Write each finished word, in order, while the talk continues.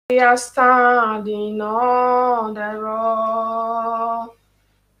We are standing on the rock.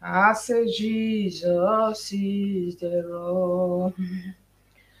 I say Jesus is the rock.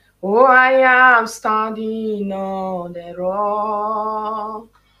 Oh, I am standing on the rock.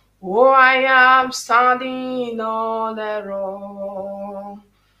 Oh, I am standing on the rock.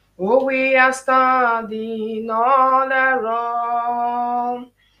 Oh, we are standing on the rock.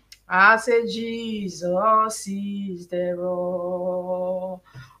 I say Jesus is the rock.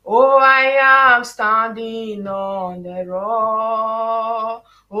 Oh, I am standing on the rock.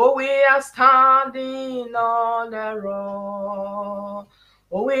 Oh, we are standing on the rock.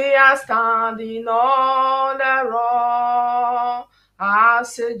 Oh, we are standing on the rock. I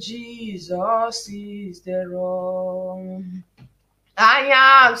say Jesus is the rock.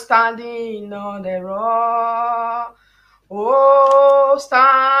 I am standing on the rock. Oh,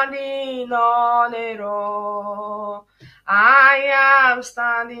 standing on the rock. I am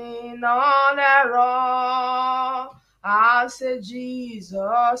standing on the rock. I say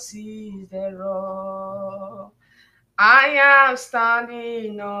Jesus is the rock. I am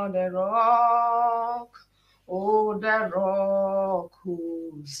standing on the rock. Oh, the rock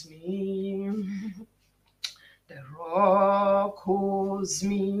holds me. The rock holds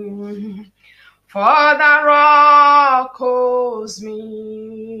me. For the rock holds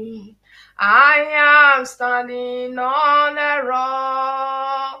me. I am standing on the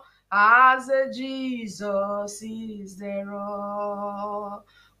rock. As Jesus is the rock.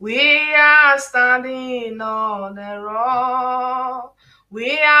 We are standing on the rock.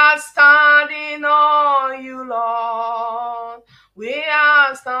 We are standing on you, Lord. We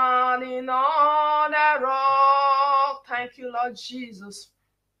are standing on the rock. Thank you, Lord Jesus.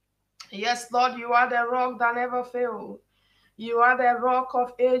 Yes, Lord, you are the rock that never fails. You are the rock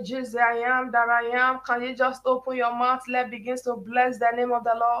of ages, the I am that I am. Can you just open your mouth? Let begin to bless the name of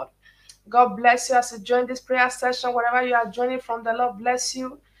the Lord. God bless you as you join this prayer session. Wherever you are joining from, the Lord bless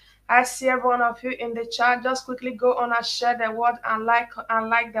you. I see every one of you in the chat. Just quickly go on and share the word and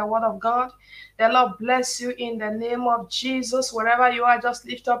like the word of God. The Lord bless you in the name of Jesus. Wherever you are, just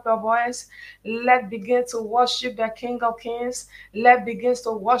lift up your voice. Let begin to worship the King of Kings. Let begin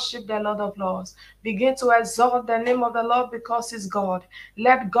to worship the Lord of Lords. Begin to exalt the name of the Lord because He's God.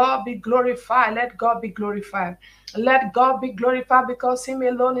 Let God be glorified. Let God be glorified. Let God be glorified because Him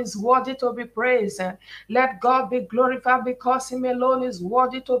alone is worthy to be praised. Let God be glorified because Him alone is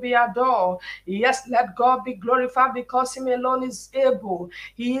worthy to be adored. Yes, let God be glorified because Him alone is able.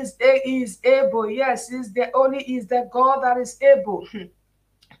 He is able. Yes, He's the God that is able.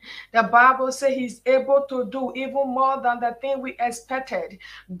 The Bible says He's able to do even more than the thing we expected.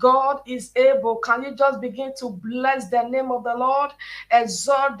 God is able. Can you just begin to bless the name of the Lord?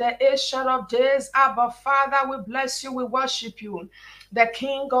 Exalt the Ancient of Days. Abba, Father, we bless you. We worship you. The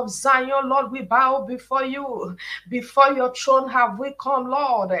King of Zion, Lord, we bow before you. Before your throne have we come,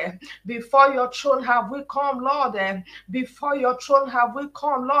 Lord. Before your throne have we come, Lord. Before your throne have we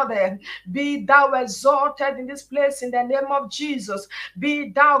come, Lord. Be thou exalted in this place in the name of Jesus. Be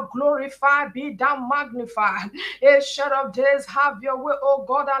thou glorified, be thou magnified. Ancient of Days, have your way, O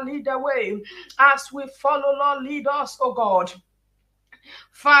God, and lead the way. As we follow, Lord, lead us, O God.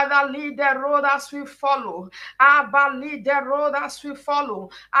 Father, lead the road as we follow. Abba, lead the road as we follow.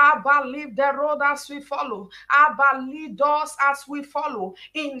 Abba, lead the road as we follow. Abba, lead us as we follow.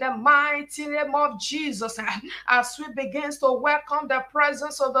 In the mighty name of Jesus, as we begin to welcome the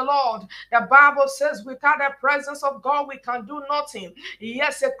presence of the Lord, the Bible says without the presence of God, we can do nothing.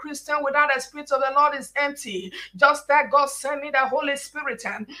 Yes, a Christian without the Spirit of the Lord is empty. Just that God sent me the Holy Spirit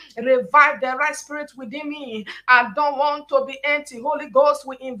and revive the right spirit within me. I don't want to be empty. Holy Ghost,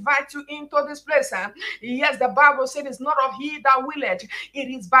 we invite you into this place. Yes, the Bible said it's not of he that willeth. It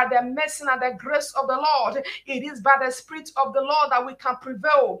is by the mercy and the grace of the Lord. It is by the Spirit of the Lord that we can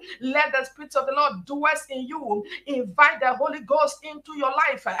prevail. Let the Spirit of the Lord dwell in you. Invite the Holy Ghost into your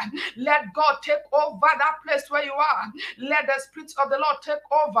life. Let God take over that place where you are. Let the Spirit of the Lord take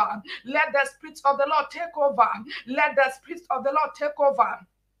over. Let the Spirit of the Lord take over. Let the Spirit of the Lord take over.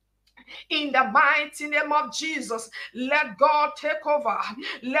 In the mighty name of Jesus, let God take over.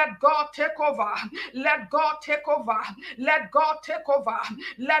 Let God take over. Let God take over. Let God take over.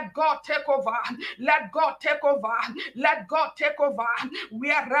 Let God take over. Let God take over. Let God take over.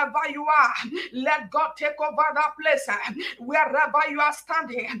 Wherever you are, let God take over that place. Wherever you are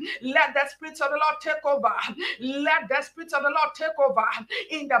standing, let the Spirit of the Lord take over. Let the Spirit of the Lord take over.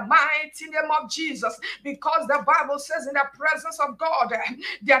 In the mighty name of Jesus, because the Bible says in the presence of God,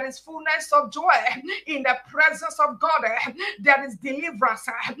 there is fullness fullness of joy. In the presence of God, there is deliverance.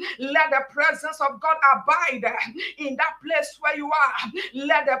 Let the presence of God abide in that place where you are.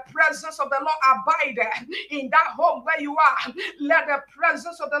 Let the presence of the Lord abide in that home where you are. Let the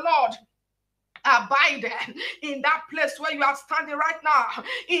presence of the Lord abide in that place where you are standing right now.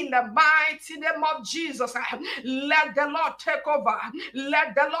 In the mighty name of Jesus, let the Lord take over.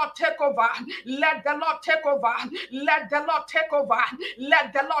 Let the Lord take over. Let the Lord take over. Let the Lord take over.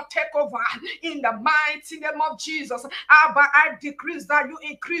 Let the Lord take over. In the mighty name of Jesus, Abba, I decrease that you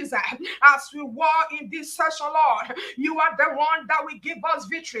increase as we war in this session, Lord. You are the one that will give us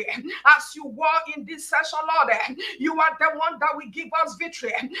victory. As you war in this session, Lord, you are the one that will give us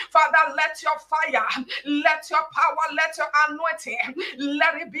victory. Father, let your fire, let your power, let your anointing,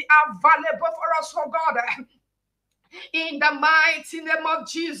 let it be available for us, oh God. In the mighty name of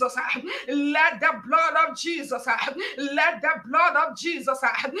Jesus, let the blood of Jesus, let the blood of Jesus,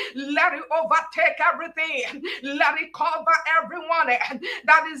 let it overtake everything. Let it cover everyone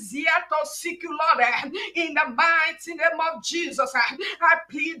that is here to seek you, Lord. In the mighty name of Jesus, I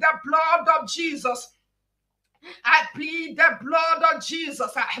plead the blood of Jesus. I plead the blood of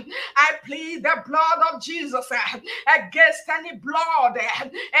Jesus. I plead the blood of Jesus against any blood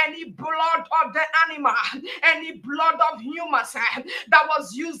of the animal, any blood of humans that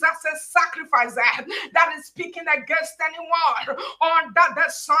was used as a sacrifice that is speaking against anyone under the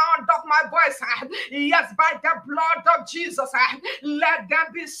sound of my voice. Yes, by the blood of Jesus, let them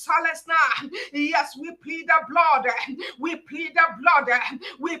be silenced now. Yes, we plead the blood. We plead the blood.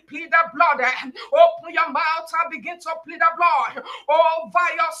 We plead the blood. Open your mouth and begin to plead the blood over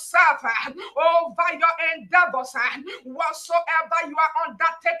yourself, over your endeavors, whatsoever you are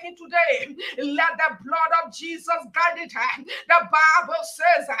undertaking today. Let the blood of Jesus guide it. The Bible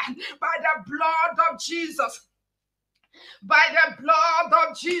says, by the blood of Jesus, by the blood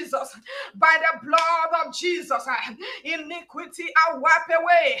of Jesus, by the blood of Jesus, iniquity are wiped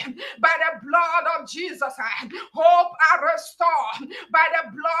away. By the blood of Jesus, hope are restored. By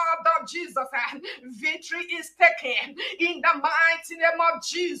the blood of Jesus, victory is taken. In the mighty name of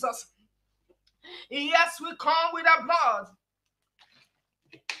Jesus. Yes, we come with the blood.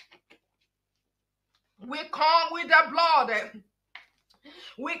 We come with the blood.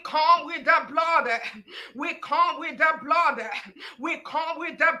 We come with the blood. We come with the blood. We come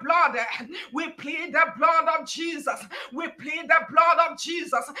with the blood. We plead the blood of Jesus. We plead the blood of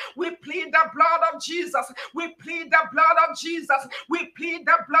Jesus. We plead the blood of Jesus. We plead the blood of Jesus. We plead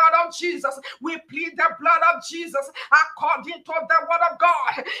the blood of Jesus. We plead the blood of Jesus according to the word of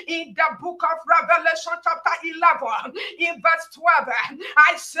God in the book of Revelation chapter 11 in verse 12.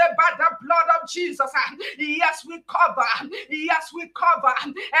 I say by the blood of Jesus, yes, we cover. Yes, we cover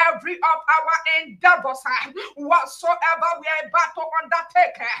every of our endeavors whatsoever we are about to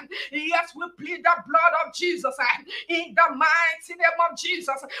undertake. Yes, we plead the blood of Jesus in the mighty name of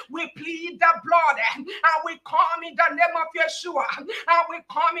Jesus. We plead the blood and we come in the name of Yeshua, and we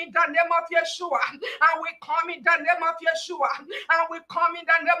come in the name of Yeshua, and we come in the name of Yeshua, and we come in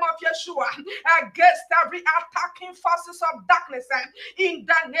the name of Yeshua against every attacking forces of darkness in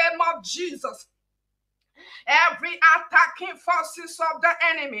the name of Jesus. Every attacking forces of the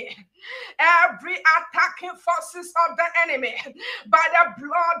enemy, every attacking forces of the enemy, by the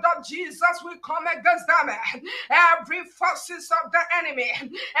blood of Jesus we come against them. Every forces of the enemy,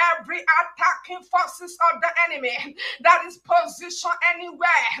 every attacking forces of the enemy that is positioned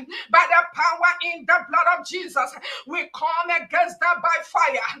anywhere, by the power in the blood of Jesus, we come against them by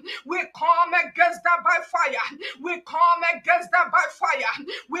fire. We come against them by fire. We come against them by fire.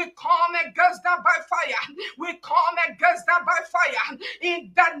 We come against them by fire. We come against them by fire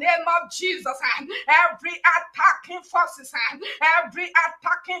in the name of Jesus. Every attacking forces,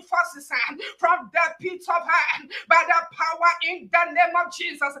 from the pits of hell, by the power in the name of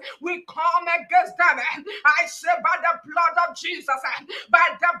Jesus, we come against them. I say by the blood of Jesus,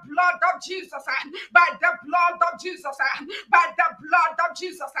 by the blood of Jesus, by the blood of Jesus, by the blood of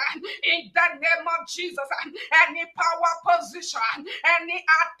Jesus, in the name of Jesus, any power position, any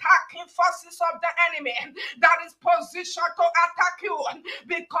attacking forces of the enemy that is positioned to attack you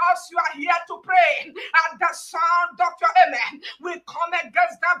because you are here to pray at the sound of your amen, we come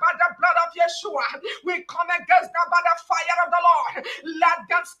against them by the blood of Yeshua. We come against them by the fire of the Lord. Let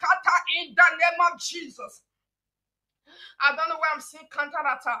them scatter in the name of Jesus. I don't know where I'm seeing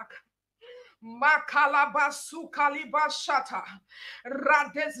counterattack. Makalabasu kalibashata.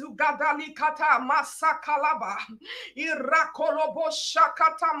 Radezugadalikata masakalaba. Irakolobo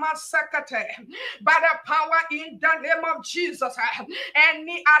shakata masekate. By the power in the name of Jesus,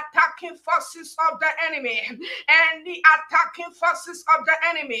 any attacking forces of the enemy, any attacking forces of the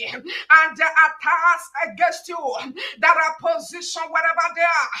enemy, and the attacks against you that are positioned wherever they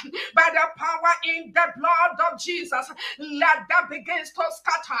are, by the power in the blood of Jesus, let that begin to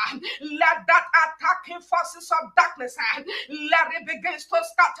scatter. Let that attacking forces of darkness, let it begin to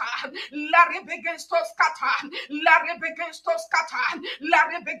scatter. Let it begin to scatter. Let it begin to scatter.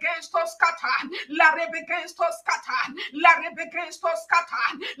 Let it begin to scatter. Let it begin to scatter. Let it begin to scatter.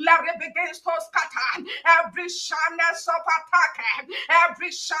 Let it begin to scatter. Every sharpness of attack,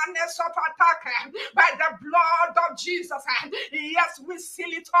 every sharpness of attack, by the blood of Jesus, yes, we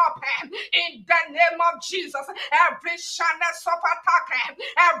seal it up in the name of Jesus. Every sharpness of attack,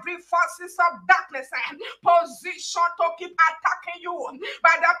 every forces of darkness, position to keep attacking you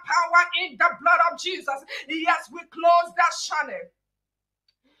by the power in the blood of Jesus. Yes, we close that channel.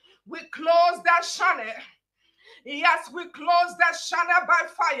 We close that channel. Yes, we close that channel by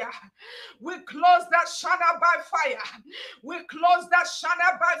fire. We close that channel by fire. We close that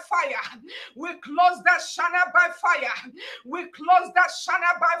channel by fire. We close that channel by fire. We close that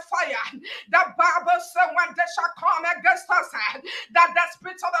channel by fire. The Bible says when they shall come against us, that the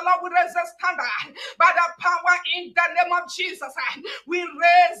Spirit of the Lord will raise a standard. By the power in the name of Jesus, we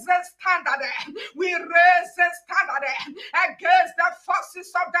raise a standard. We raise a standard against the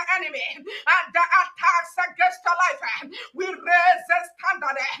forces of the enemy and the attacks against life. We raise a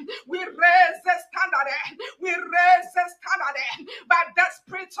standard. We raise a standard. We raise a standard by the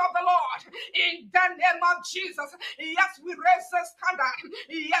Spirit of the Lord in the name of Jesus. Yes, we raise a standard.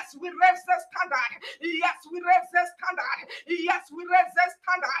 Yes, we raise a standard. Yes, we raise a standard. Yes, we raise a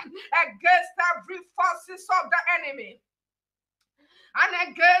standard against every forces of the enemy and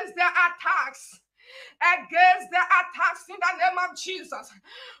against their attacks. Against the attacks in the name of Jesus,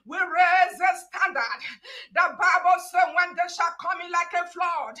 we raise a standard. The Bible says when they shall come in like a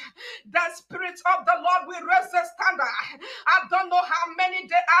flood, the Spirit of the Lord will raise a standard. I don't know how many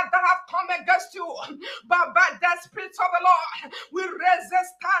they are that have come against you, but by the Spirit of the Lord, we raise a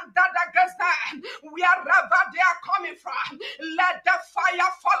standard against them. Wherever they are coming from, let the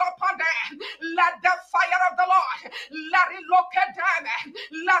fire fall upon them. Let the fire of the Lord, let it locate them.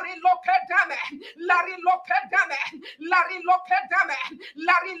 Let it locate them. Let it locate them. Let it locate them.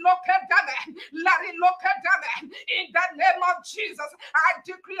 Let it locate them. Let it locate them. In the name of Jesus, I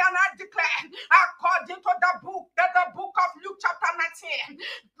decree and I declare, according to the book of Luke chapter 19,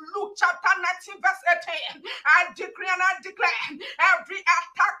 Luke chapter 19 verse 18, I decree and I declare every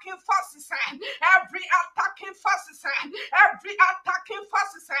attacking forces, every attacking forces, every attacking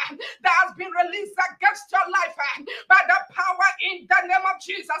forces that has been released against your life by the power in the name of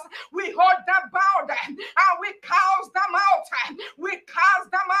Jesus, we hold them bound and we cast them out. We cast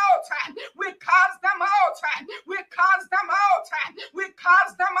them out. We cast them out. We cast them out. We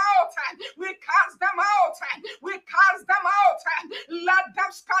cast them out. We cast them out. We cast them out. Let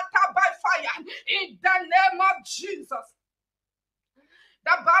them scatter by fire in the name of Jesus.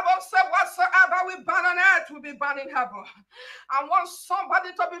 The Bible says whatsoever we burn on earth will be burned in heaven. I want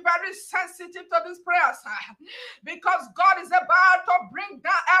somebody to be very sensitive to this prayer, because God is about to bring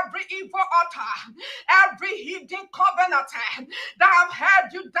down every evil altar, every hidden covenant that have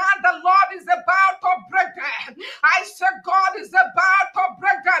held you down. The Lord is about to break them. I said God is about to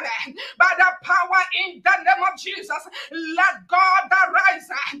break them by the power in the name of Jesus. Let God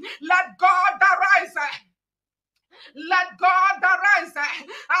arise. Let God arise. Let God arise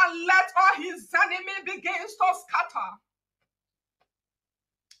and let all his enemies begin to scatter.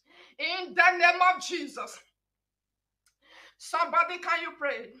 In the name of Jesus. Somebody, can you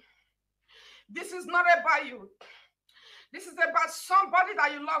pray? This is not about you. This is about somebody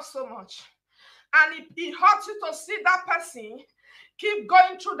that you love so much. And it hurts you to see that person keep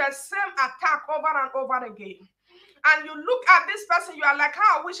going through the same attack over and over again. And you look at this person, you are like,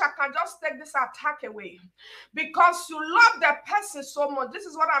 oh, I wish I can just take this attack away. Because you love the person so much. This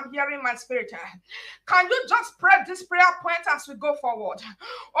is what I'm hearing in my spirit. Can you just pray this prayer point as we go forward?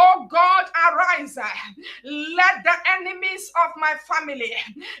 Oh God, arise. Let the enemies of my family,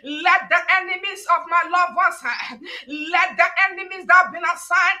 let the enemies of my loved ones, let the enemies that have been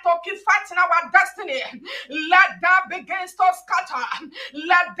assigned to keep fighting our destiny, let them begin to scatter.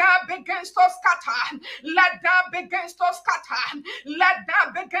 Let them begin to scatter. Let them begin begins to scatter. Let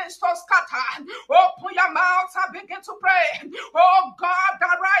them begin to scatter. Open your mouth and begin to pray. Oh God,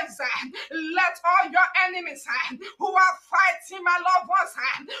 arise. Let all your enemies who are fighting my loved ones,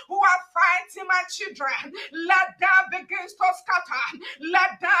 who are fighting my children, let them begin to scatter.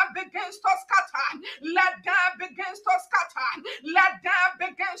 Let them begin to scatter. Let them begin to scatter. Let them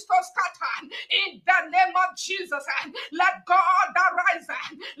begin to scatter. In the name of Jesus, let God arise.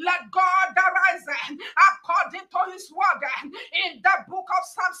 Let God arise according to his word in the book of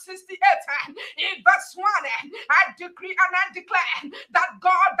Psalm 68 in verse 1. I decree and I declare that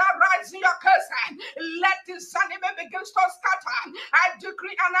God arise in your case. Let his enemy begin to scatter. I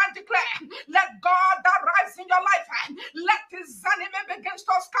decree and I declare, let God arise in your life. Let his enemy begin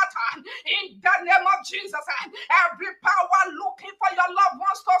to scatter in the name of Jesus. Every power looking for your loved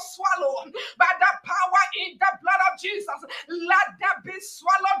ones to swallow by the power in the blood of Jesus, let them be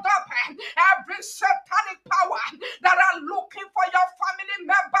swallowed up. Every satanic power that are looking for your family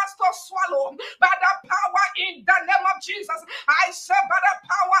members to swallow by the power in the name of Jesus, I say by the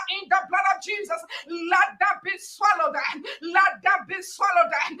power in the blood of Jesus, let them be swallowed. Let them be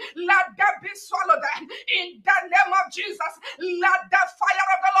swallowed. Let them be swallowed in the name of Jesus. Let the fire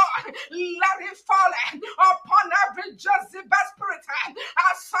of the Lord let it fall upon every Jezebel spirit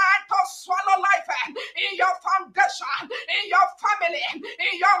assigned to swallow life in your foundation, in your family,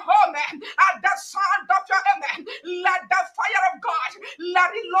 in your home, at the sound of your amen. Let the fire of God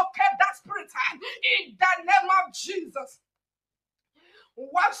let it locate that spirit in the name of Jesus.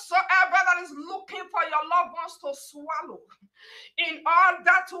 Whatsoever that is looking for your loved ones to swallow in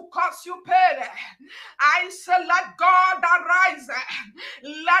order to cause you pain, I say let God arise.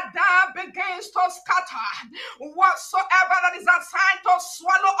 Let them begin to scatter. Whatsoever that is assigned to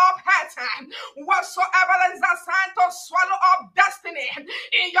swallow up hurt, whatsoever that is assigned to swallow up destiny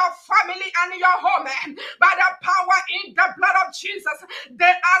in your family and in your home, by the power in the blood of Jesus,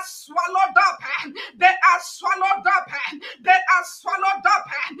 they are swallowed up. They are swallowed up. They are swallowed up.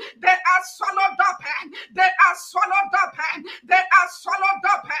 They are swallowed up. They are swallowed up. They are swallowed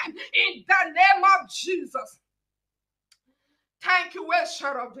up in the name of Jesus. Thank you,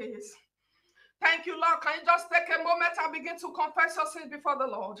 Ancient of Days. Thank you, Lord. Can you just take a moment and begin to confess your sins before the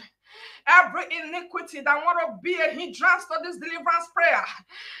Lord? Every iniquity that want to be a hindrance to this deliverance prayer,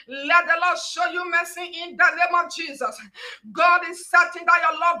 let the Lord show you mercy in the name of Jesus. God is setting that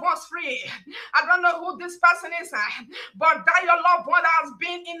your loved ones free. I don't know who this person is, but that your loved one has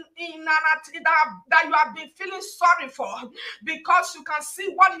been that you have been feeling sorry for, because you can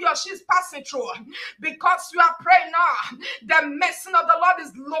see what he or she is passing through. Because you are praying now, the mercy of the Lord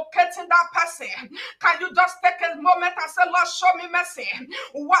is locating that person. Can you just take a moment and say, Lord, show me mercy.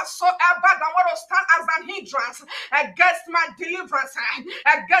 Whatsoever that want to stand as an hindrance against my deliverance,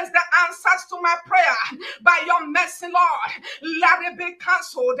 against the answers to my prayer, by your mercy, Lord, let it be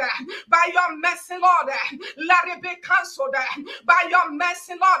cancelled. By your mercy, Lord, let it be cancelled. By your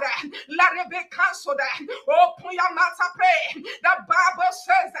mercy, Lord, let it be cancelled. Open your mouth and pray. The Bible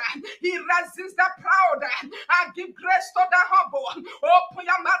says he resists the proud and give grace to the humble. Open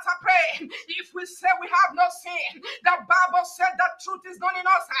your mouth and pray. If we say we have no sin, the Bible said the truth is not in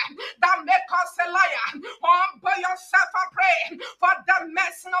us, that make us a liar. Humble yourself and pray for the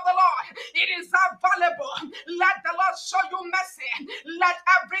mercy of the Lord. It is available. Let the Lord show you mercy. Let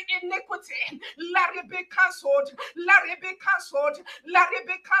every iniquity, let it be cancelled. Let it be cancelled. Let it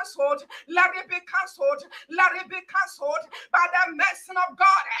be cancelled. Let it be cancelled. Let it be cancelled by the mercy of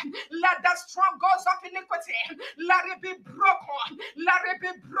God. Let the strongholds of iniquity, let it be broken. Let it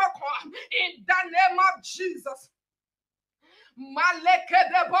be broken in the name of Jesus. Maleke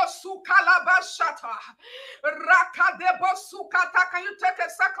de bosuka labashata. Raka de bosukata. Can you take a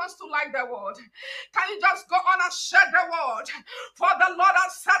second to like the word? Can you just go on and share the word? For the Lord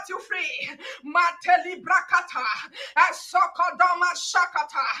has set you free. Mateli brakata. Esokodoma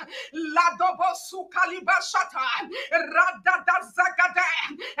shakata. Ladobo suka libashata. Radada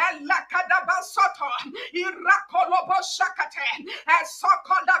zagade. Elakada basoto. Irakolobo shakate.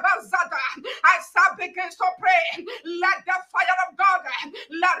 Esokodaba zada. As I begin to pray, let the fire of God,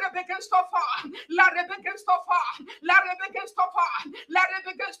 let it begin to fall. Let it begin to fall. Let it begin to fall. Let it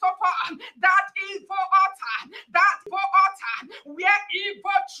begin to fall. That evil altar, where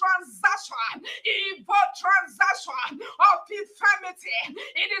evil transaction of infirmity,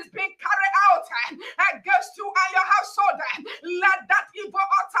 it is being carried out against you and your household. Let that evil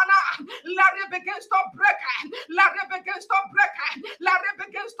altar now, let it begin to break. Let it begin to break. Let it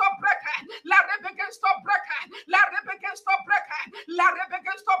begin to break. Let it begin to break. Let it begin to break. Let it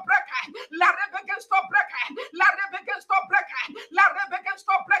begin to break. Let it begin to break. Let it begin to break. Let it begin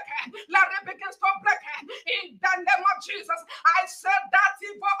to break. Let it begin to break. In the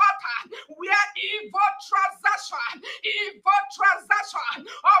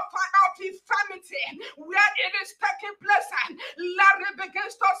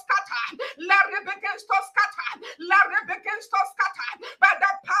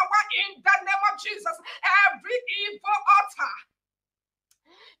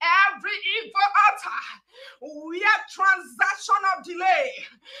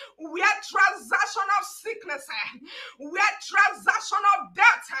where transaction of sickness, where transaction of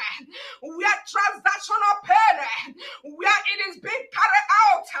death, where transaction of pain, where it is being carried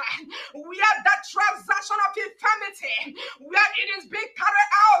out, where the transaction of infirmity, where it is being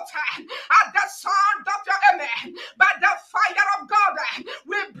carried out at the sound of your amen, by the fire of God,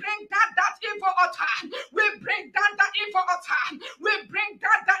 we bring down that evil altar, we bring down the evil altar, we bring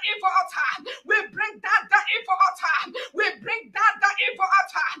down the evil altar, we bring down the evil altar, we bring down the evil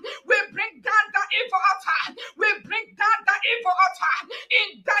altar, we bring down the evil altar, we bring down the evil altar in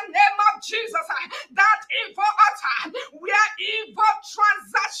the name of Jesus. That evil altar where evil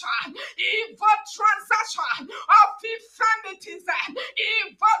transaction of infirmities,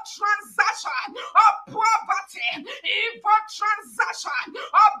 evil transaction of poverty, evil transaction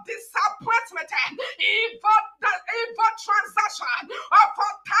of disappointment, evil transaction of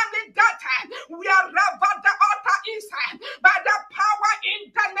untimely death, wherever the altar is, by the power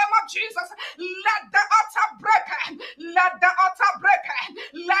in the name of Jesus, let the altar break, let the altar break,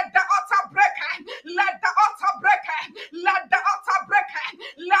 let the altar break, let the altar break, let the altar break,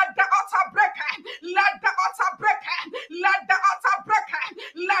 let the altar break, let the altar break, let the altar break,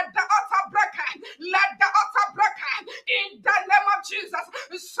 let the altar break, let the altar break in the name of Jesus.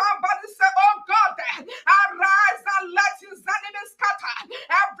 Somebody say, oh God, arise and let his enemies scatter.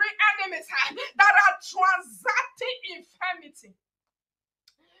 Every enemy that are transacting infirmity.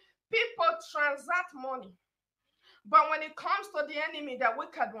 People transact money, but when it comes to the enemy, the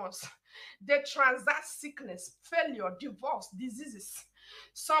wicked ones, they transact sickness, failure, divorce, diseases.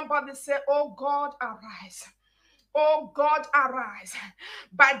 Somebody say, oh God, arise. Oh God, arise.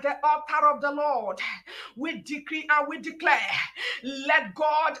 By the altar of the Lord, we decree and we declare, let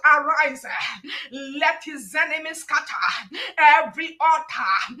God arise. Let his enemies scatter. Every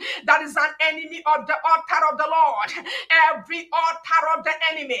altar that is an enemy of the altar of the Lord, every altar of the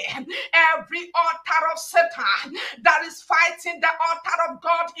enemy, every altar of Satan that is fighting the altar of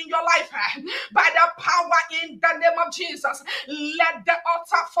God in your life, by the power in the name of Jesus, let the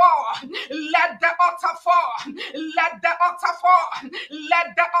altar fall. Let the altar fall. Let the altar fall.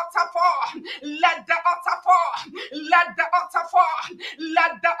 Let the altar fall. Let the altar fall. Let the altar fall.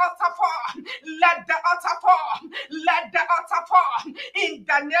 Let the altar fall. Let the altar fall. Let the altar fall. In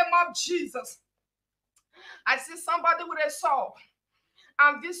the name of Jesus. I see somebody with a saw,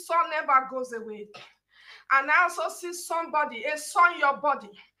 and this saw never goes away. And I also see somebody, a saw in your body,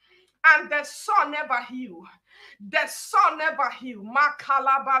 and the saw never heal. The saw never heal.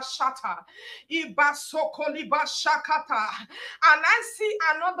 Makalaba shata. Iba sokoliba shakata. And I see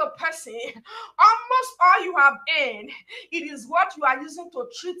another person. Almost all you have earned, it is what you are using to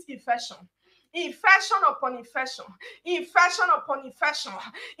treat infection. Infection upon infection, infection upon infection,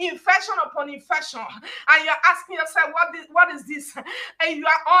 infection upon infection, and you're asking yourself, what is this? And you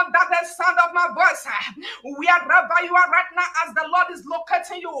are under the sound of my voice, wherever you are right now, as the Lord is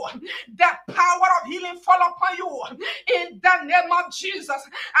locating you, the power of healing fall upon you. In the name of Jesus,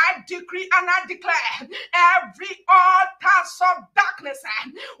 I decree and I declare, every altar of darkness,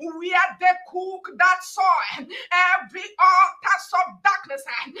 where they cook that soil, every altar of darkness,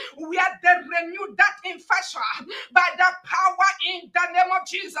 where they renew that infection, by the power in the name of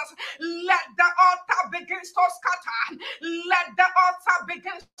Jesus, let the altar begin to scatter. Let the altar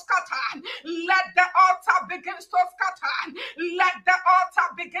begin to scatter. Let the altar begin to scatter. Let the altar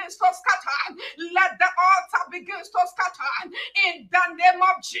begin to scatter. Let the altar begin to scatter in the name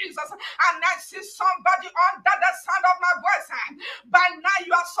of Jesus. And I see somebody under the sound of my voice. By now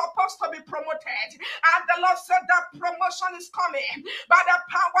you are supposed to be promoted, and the Lord said that promotion is coming by the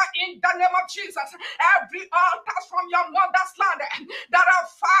power in the name of Jesus. Every altar from your mother's land that are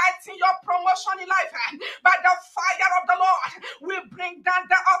fighting your promotion in life, by the fire of the Lord, we bring down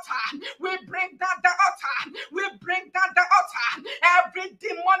the altar. We bring down the altar. We bring down the altar. Every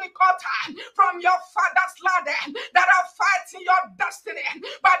demonic altar from your father's land that are fighting your destiny,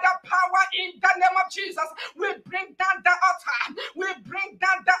 by the power in the name of Jesus, we bring down the altar. We bring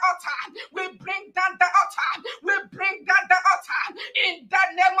down the altar. We bring down the altar. We bring down the altar in the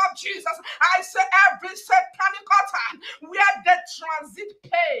name of Jesus. I say every satanic altar where they transit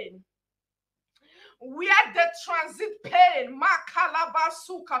pain, where the transit pain, makalaba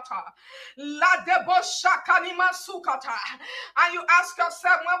sukata, ladebo shakanima sukata, and you ask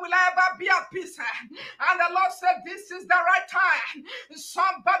yourself, when will I ever be at peace? And the Lord said, this is the right time.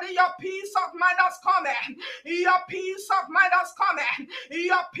 Somebody, your peace of mind has come. Your peace of mind has come.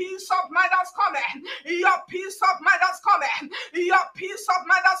 Your peace of mind has come. Your peace of mind has come. Your peace of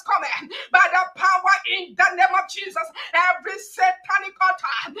mind has come. By the power in the name of Jesus, every satanic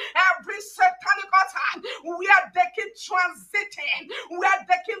altar, where they keep transiting, where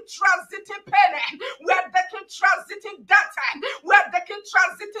they transiting pain, where they can transiting death, where they can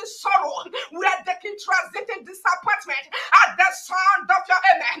transiting sorrow, where they can transiting disappointment. At the sound of your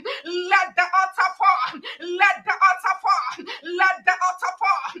amen, let the altar fall, let the altar fall, let the altar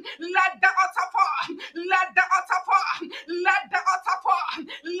fall, let the altar fall, let the altar fall, let the altar fall,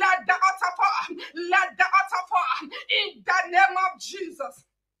 let the altar fall, let the altar fall, in the name of Jesus.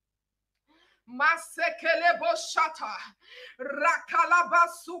 Masekelebo shata, rakalaba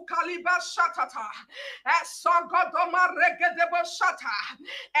sukaliba shatata, esogodoma regedebo shata.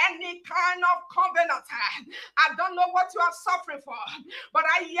 Any kind of covenant, I don't know what you are suffering for, but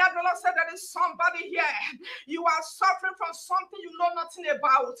I hear the Lord say there is somebody here. You are suffering from something you know nothing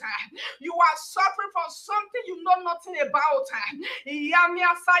about. You are suffering from something you know nothing about. Hear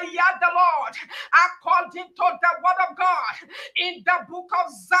the Lord according to the word of God in the book of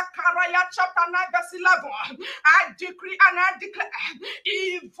Zechariah chapter 9 verse 11. I decree and I declare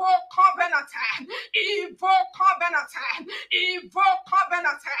evil covenant, evil covenant, evil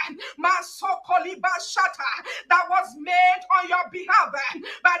covenant, Masokoliba Shata, that was made on your behalf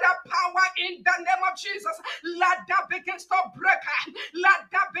by the power in the name of Jesus. Let that begin to break, let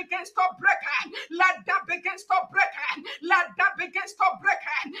that begin to break, let that begin to break, let that begin to break,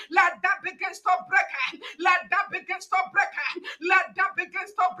 let that begin to break, let that begin to break, let that begin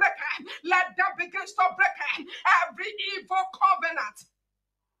to break, let that begin to break every evil covenant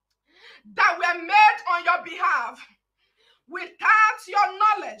that were made on your behalf without your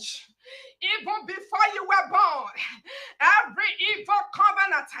knowledge, even before you were born. Every evil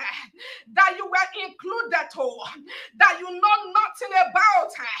covenant that you were included to, that you know nothing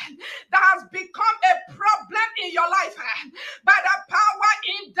about, that has become a problem in your life, by the power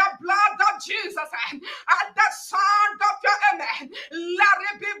in the blood of Jesus, at the sound of your amen, let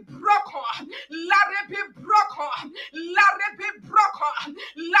it be broken, let it be broken, let it be broken,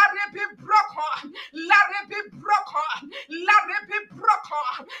 let it be broken, let it be broken, let it be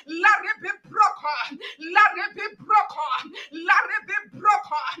broken, let it be broken, let it be broken, let it be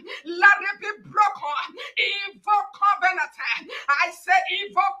broken, let it be broken. Evil covenant, I say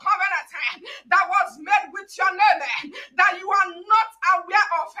evil covenant that was made with your name, that you are not aware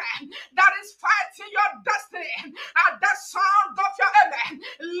of, that is fighting your destiny. At the sound of your amen,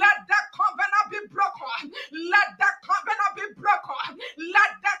 let that covenant be broken, let that covenant be broken,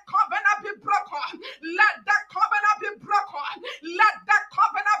 let that covenant be broken, let that covenant be broken, let that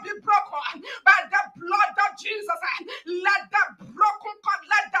covenant be broken by the blood of Jesus. Let that broken,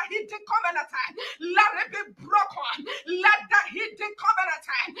 let that hidden covenant, let it be broken, let that hidden covenant,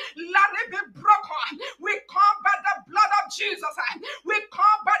 let it be broken. We come by the blood of Jesus, we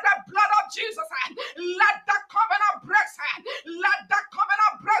come by the blood of Jesus. Let that covenant break, let that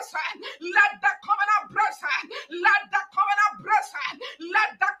covenant break, let that covenant break, let that covenant break,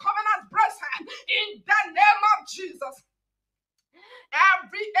 let that covenant break in the name of Jesus.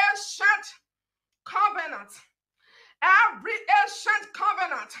 Every ancient covenant, every ancient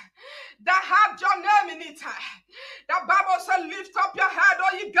covenant that had your name in it, the Bible says, lift up your head, O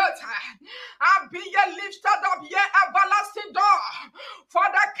ye gates, and be ye lifted up, ye everlasting door, for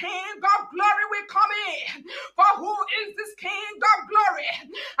the King of glory will come in. For who is this King of glory?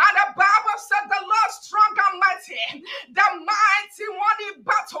 And the Bible said, the Lord strong and mighty, the mighty one in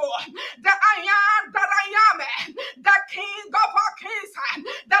battle, the I am that I am, the King of all kings,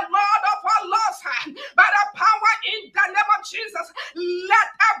 the Lord of all lords, by the power in the name of Jesus. Let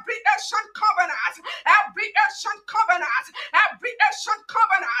every ancient covenant, every ancient covenant, every ancient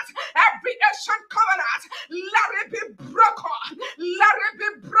covenant, every ancient covenant, let it be broken, let it be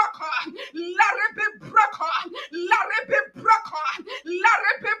broken, let it be broken, let it be broken, let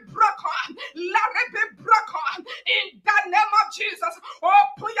it be broken, let it be broken in the name of Jesus.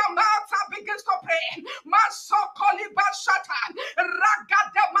 Open your mouth and begin to pray. Masokoli bashata,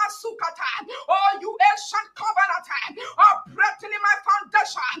 ragade masukata. Oh, you ancient covenant, operating in my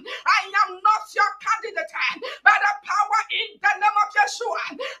foundation, I am not your candidate. By the power in the name of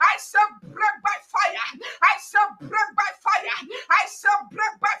Yeshua, I say break by fire, I say break by fire, I say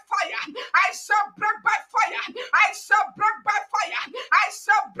break by fire, I say break by fire, I say break by fire, I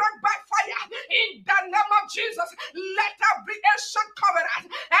say break by fire in the name of Jesus. Let every ancient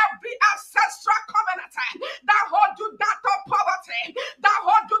covenant, every ancestral covenant that hold you down to poverty, that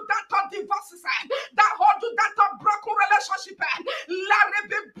hold you down to divorces, that hold you down to broken relationship, let it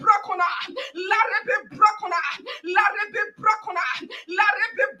be broken on, let it be broken on, let it be broken on, let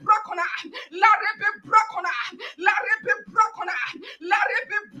it be broken on, let it be broken on, let it be broken on, let it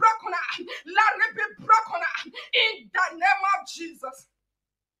be broken on, let it be broken on in the name of Jesus.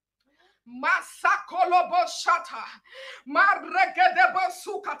 Masakolobo shata, maregedebo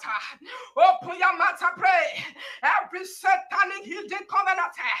Open your mouth and pray. Every satanic hidden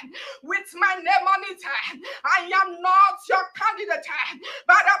covenant with my name on it, I am not your candidate.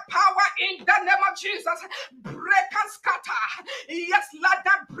 By the power in the name of Jesus, break and scatter. Yes, let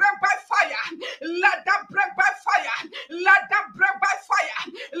them break by fire. Let them break by fire. Let them break by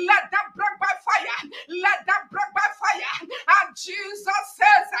fire. Let them break by fire. Let them break by fire. And Jesus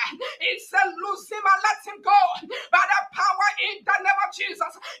says, it's a lose him and let him go. By the power in the name of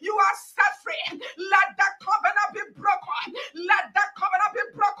Jesus, you are set free. Let that covenant be broken. Let that covenant be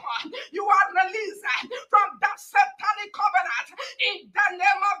broken. You are released from that satanic covenant in the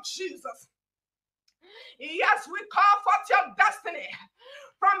name of Jesus. Yes, we call forth your destiny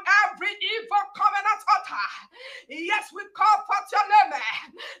from every evil covenant altar. Yes, we call forth your name.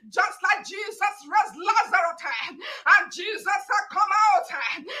 Just like Jesus raised Lazarus and Jesus had come out.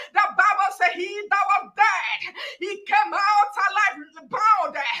 The Bible says he that was dead, he came out alive,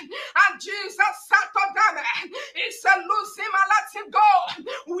 bound. And Jesus said to them, he said, loose him and let him go.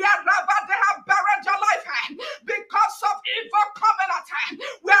 Wherever they have buried your life because of evil covenant,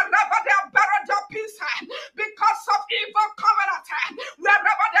 wherever they have buried your peace because of evil covenant, wherever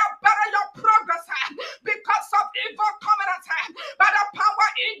they have buried your progress because of evil covenant, by the power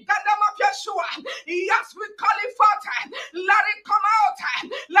in the name of Yeshua, yes, we call it forth. Let it come out.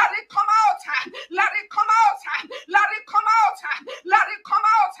 Let it come out. Let it come out. Let it come out. Let it come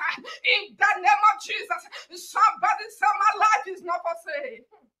out in the name of Jesus. Somebody say my life is not for sale.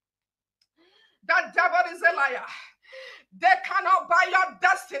 The devil is a liar. They cannot buy your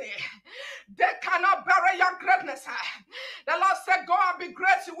destiny. They cannot bury your greatness. The Lord said, go and be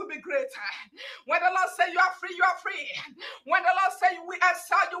great, you will be great. When the Lord said you are free, you are free. When the Lord said you will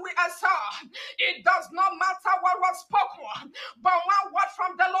excel, you will excel. It does not matter what was spoken, but one word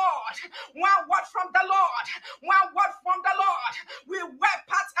from the Lord, one word from the Lord, one word from the Lord, we wipe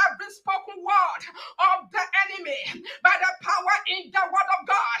out every spoken word of the enemy by the power in the word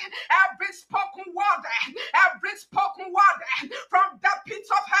of God. Every spoken word from the pit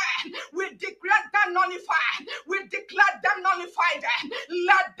of hell, we declare them nullified. We declare them nullified.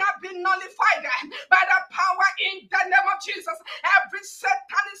 Let that be nullified by the power in the name of Jesus. Every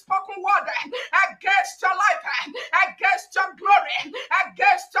satanic spoken word against your life, against your glory,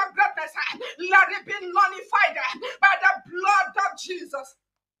 against your greatness, let it be nullified by the blood of Jesus.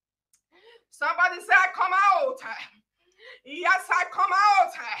 Somebody say, I come out. Yes, I come out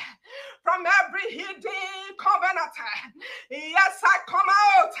from every hidden covenant. Yes, I come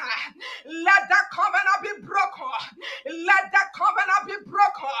out. Let that covenant be broken. Let that covenant be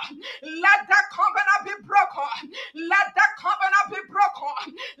broken. Let that covenant be broken. Let that covenant be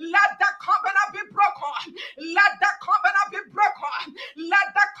broken. Let that covenant be broken. Let that covenant be broken. Let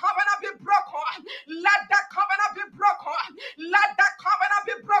that covenant be broken. Let that covenant be broken. Let that covenant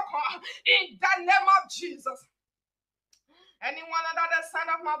be broken in the name of Jesus. Anyone under the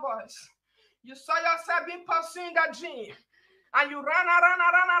sound of my voice, you saw yourself being pursuing that dream, and you ran,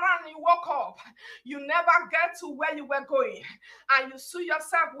 you woke up. You never get to where you were going, and you see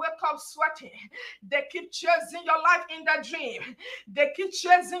yourself wake up sweating. They keep chasing your life in the dream. They keep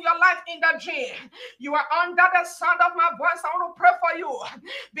chasing your life in the dream. You are under the sound of my voice. I want to pray for you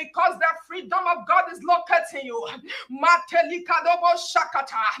because the freedom of God is locating you. Matelikadobo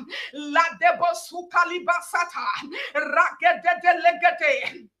shakata, ladebo sukalibasata,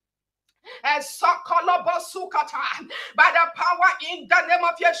 ragededelegede. By the power in the name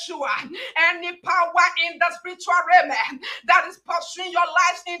of Yeshua, any power in the spiritual realm that is pursuing your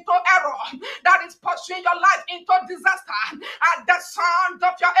life into error, that is pursuing your life into disaster, at the sound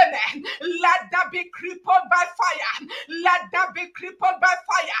of your amen, let that be crippled by fire. Let that be crippled by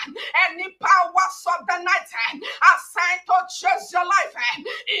fire. Any powers of the night assigned to chase your life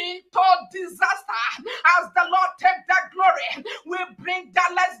into disaster, as the Lord take that glory, we bring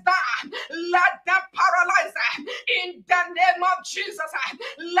that less down. Let them paralyze in the name of Jesus.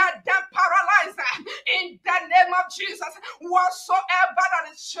 Let them paralyze in the name of Jesus. Whatsoever that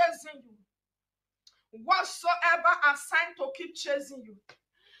is chasing you, whatsoever assigned to keep chasing you,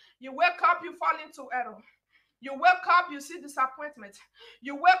 you wake up, you fall into error. You wake up, you see disappointment.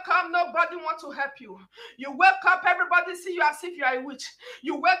 You wake up, nobody wants to help you. You wake up, everybody see you as if you are a witch.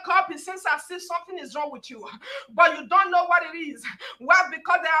 You wake up, it seems as if something is wrong with you, but you don't know what it is. Why?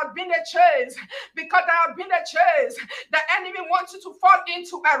 Because there has been a chase. Because there has been a chase. The enemy wants you to fall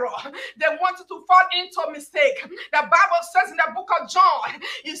into error. They want you to fall into mistake. The Bible says in the book of John,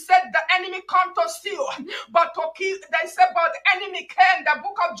 it said the enemy come to steal, but to kill. They said, but the enemy came. The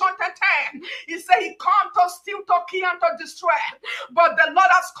book of John 10:10, he said he come to steal, to kill, and to destroy. But the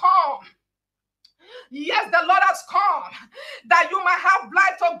Lord has come Yes, the Lord has come that you might have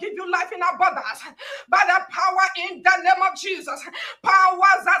life, to give you life in abundance by the power in the name of Jesus.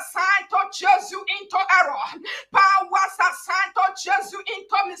 Powers assigned to chase you into error. Powers assigned to chase you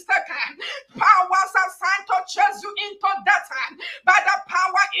into mistake. Powers assigned to chase you into death by the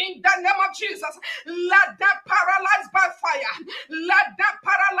power in the name of Jesus. Let them paralyze by fire. Let them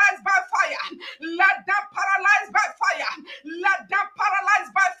paralyze by fire. Let them paralyze by fire. Let them paralyze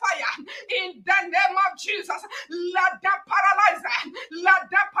by fire in the name of Jesus. Let them paralyze them. Let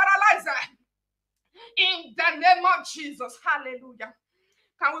them paralyze them in the name of Jesus. Hallelujah.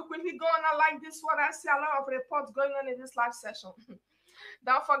 Can we quickly go on? I like this one. I see a lot of reports going on in this live session.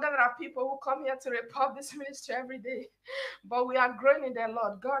 Don't forget there are people who come here to report this ministry every day. But we are growing in the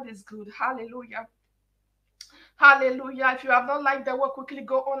Lord. God is good. Hallelujah. Hallelujah. If you have not liked the word, quickly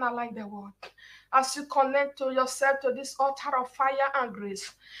go on and like the word. As you connect to yourself to this altar of fire and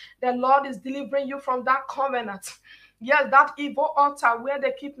grace, the Lord is delivering you from that covenant. Yes, that evil altar where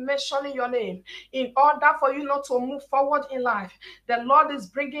they keep mentioning your name in order for you not to move forward in life. The Lord is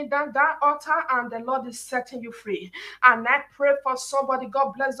bringing down that altar and the Lord is setting you free. And I pray for somebody.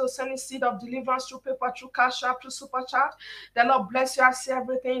 God bless those sending seed of deliverance through paper, through cash app, through super chat. The Lord bless you. I see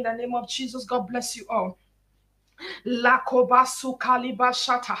everything in the name of Jesus. God bless you all. Lakobasu kaliba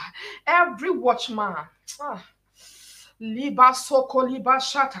shata. Every watchman. Liba soko liba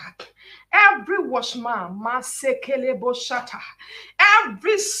shata. Every watchman. Masekelebo shata.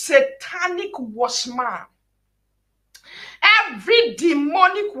 Every satanic watchman. Every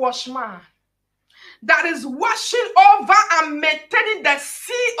demonic watchman that is watching over and maintaining the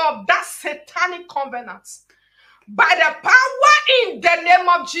seal of that satanic covenant. By the power in the name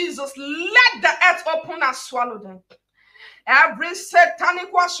of Jesus, let the earth open and swallow them. Every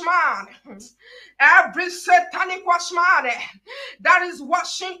satanic watchman that is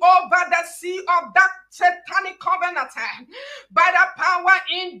watching over the sea of that satanic covenant, by the power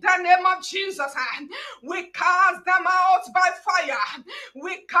in the name of Jesus, we cast them out by fire.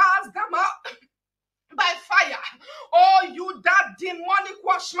 We cast them out by fire. Oh, you that demonic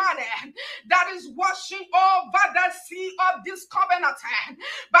watchman that is watching over the sea of this covenant,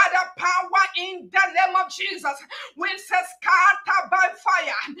 by the power in the name of Jesus, we say scatter by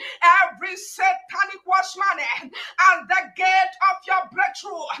fire every satanic watchman at the gate of your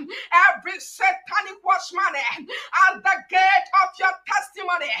breakthrough, every satanic watchman at the gate of your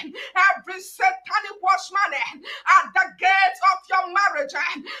testimony, every satanic watchman at the gate of your marriage,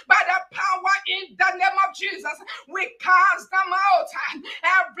 by the power in the name of Jesus, we cast them out.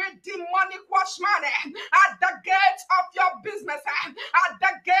 Every demonic watchman at the gate of your business, at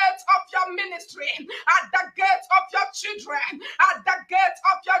the gate of your ministry, at the gate of your children, at the gate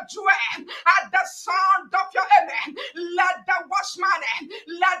of your joy, at the sound of your amen, let the watchman,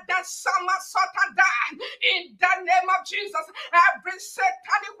 let the summer satan die in the name of Jesus. Every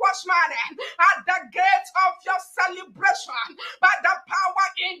satanic watchman at the gate of your celebration, by the power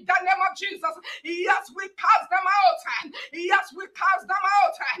in the name of Jesus, yes, we cast them out. Yes, we cast them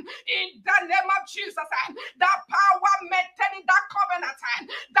out in the name of Jesus. The power maintaining that covenant,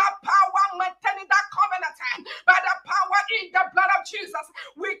 the power maintaining that covenant, by the power in the blood of Jesus,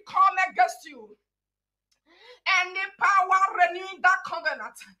 we come against you. Any power renewing that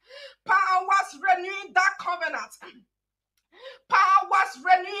covenant, powers renewing that covenant, powers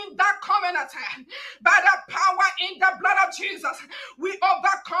renewing that covenant, by the power in the blood of Jesus, we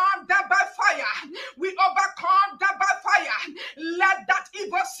overcome that by fire. We overcome that by fire. Let that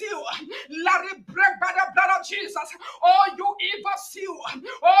evil seal, let it break by the blood of Jesus. Oh, you evil seal,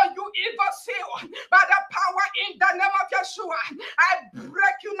 oh, you evil seal, by the power in the name of Yeshua, I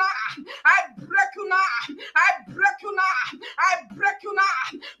break you now. I break you now. I break you now. I break you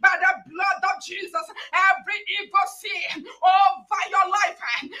now by the blood of Jesus. Every evil seal over your life,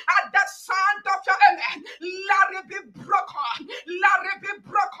 at the sound of your amen, let it be broken. Let it be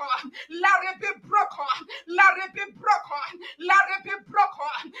broken. Let it be broken. Let it be broken. Let it be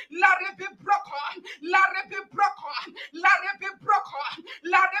broken. Let it be broken. Let it be broken. Let it be broken.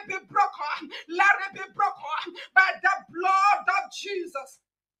 Let it be broken. Let it be broken by the blood of Jesus.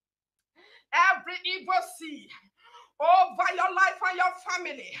 Every evil seed over your life and your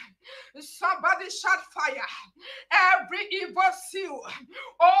family, somebody shout fire. Every evil seal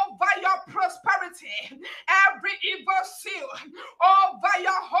over your prosperity, every evil seal over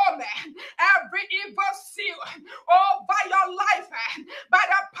your home, every evil seal over your life, by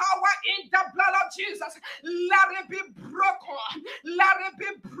the power in the blood of Jesus, let it be broken. Let it be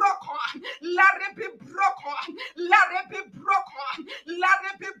broken. Let it be broken. Let it be broken. Let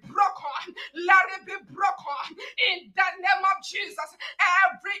it be broken. Let it be broken in the name of Jesus.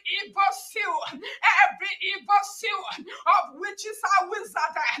 Every evil seal,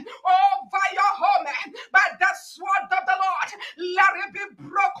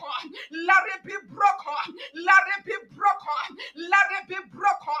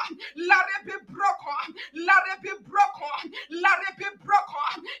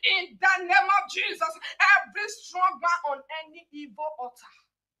 altar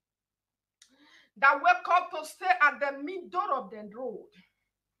that wake up to stay at the middle of the road.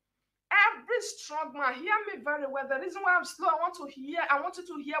 Every strong man, hear me very well. The reason why I'm slow, I want you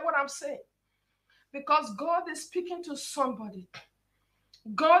to hear what I'm saying. Because God is speaking to somebody.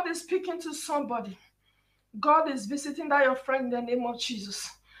 God is speaking to somebody. God is visiting that your friend in the name of Jesus.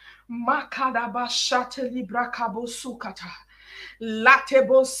 Makadaba shateli brakabo sukata.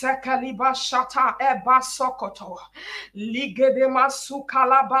 Latebo sekaliba shata eba sokoto. Ligedema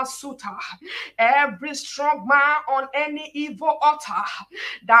sukalaba suta. Every strong man on any evil altar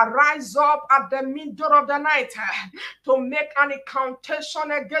that rise up at the middle of the night to make an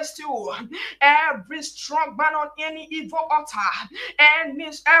incantation against you. Every strong man on any evil altar, and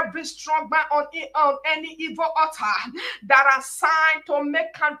every strong man on any evil altar that are signed to make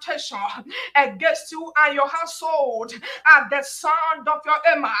incantation against you and your household at the sound of your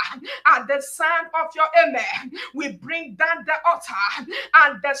amen, at the sound of your amen, we bring down the altar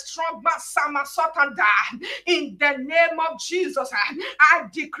and the strong man Samasotanda in the name of Jesus. I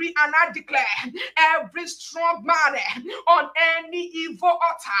decree and I declare every strong man on any evil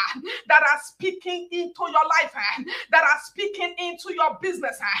altar that are speaking into your life, that are speaking into your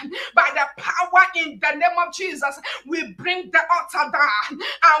business, by the power in the name of Jesus, we bring the altar down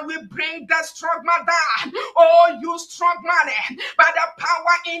and we bring the strong man down. Oh, you strong man, by the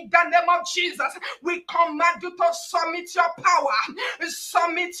power in the name of Jesus, we command you to submit your power.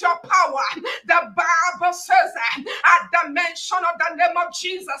 Submit your power. The Bible says at the mention of the name of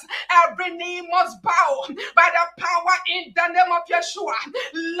Jesus, every knee must bow by the power in the name of Yeshua.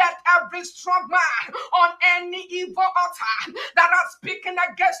 Let every strong man on any evil altar that are speaking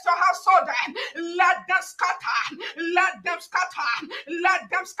against your household, let them scatter. Let them scatter. Let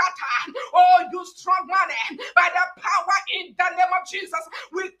them scatter. Oh, you strong man, by the power in the name of Jesus,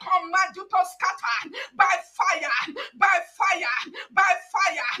 we command you to scatter by fire, by fire, by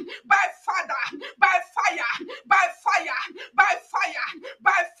fire, by fire, by fire, by fire, by fire,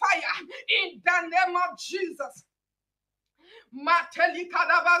 by fire, in the name of Jesus. Mateli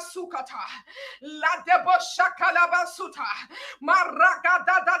kadaba sukata, la debo shakalaba suta, maraga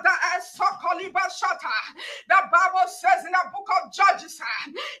da da da esokoliba shata. The Bible says in the book of Judges,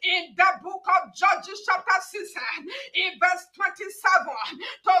 in the book of Judges chapter 6, in verse 27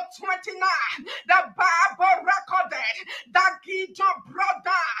 to 29, the Bible recorded that Gideon brought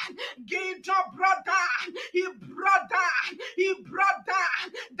down, he brought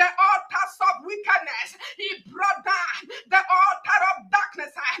down the altars of wickedness, he brought down the altar of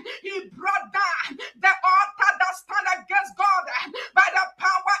darkness, he brought down the altar that stand against God by the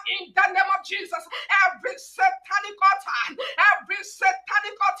power in the name of Jesus. Every satanic altar, every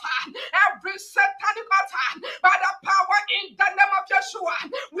satanic altar, every satanic altar, by the power in the name of Yeshua,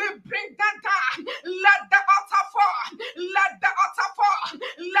 we bring them down. Let the altar fall, let the altar fall,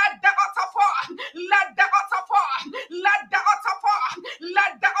 let the altar fall, let the altar fall, let the altar fall,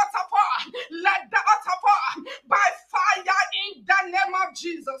 let the altar fall, let the altar fall by fire in the name of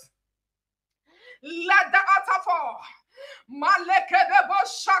Jesus. Let the altar fall. Malekedebo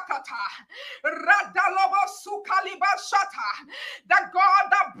shakata, radalobo sukaliba shata. The God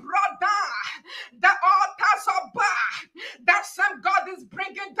that brought down the altars of Baal, that same God is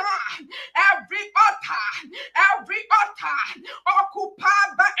bringing down every altar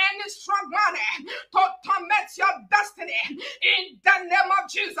occupied by any strong man to torment your destiny in the name of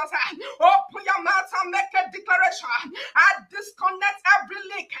Jesus. Open your mouth and make a declaration. I disconnect every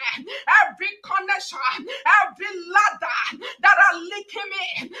link, every connection, every ladder that are linking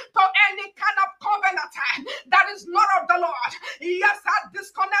me to any kind of covenant that is not of the Lord. Yes, I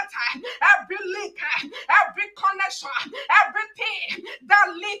disconnect every link, every connection, everything that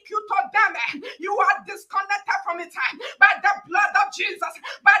link you to them. You are disconnected from it by the blood of Jesus,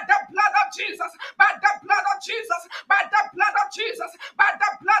 by the blood of Jesus, by the blood of Jesus, by the blood of Jesus, by the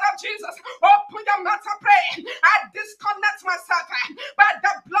blood of Jesus. Open your mouth and pray. I disconnect myself by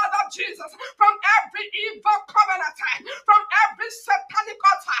the blood of Jesus from every evil covenant, from every satanic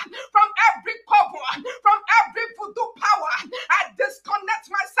altar, from every covenant, from every voodoo power. I disconnect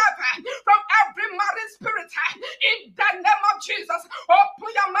myself from every marine spirit in the name of Jesus. Open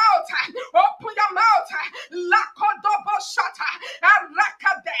your mouth, open your mouth. Lakodobo shata,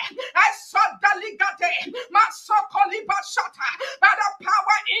 arakade, esodaligade, masokoliba shata. By the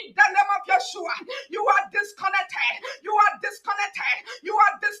power in the name of Yeshua, you are disconnected. You are disconnected. You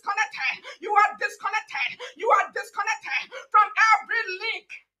are disconnected. You are disconnected. You are disconnected from every link,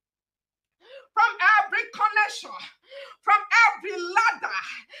 from every connection, from every ladder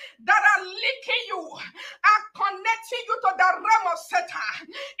that are linking you and connecting you to the realm of Satan.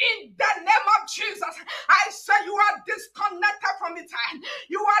 In the name of Jesus, I say you are disconnected from it.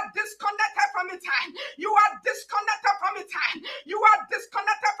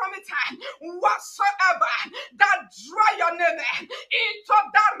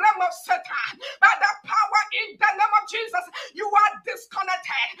 By the power in the name of Jesus, you are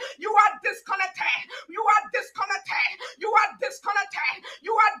disconnected. You are disconnected. You are disconnected. You are disconnected.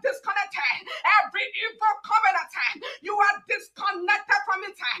 You are disconnected. Every evil covenant, you are disconnected from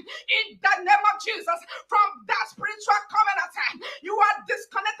it. In the name of Jesus, from that spiritual covenant, you are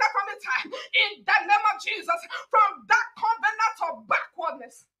disconnected from it. In the name of Jesus, from that covenant of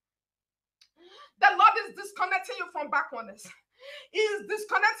backwardness. The Lord is disconnecting you from backwardness. He is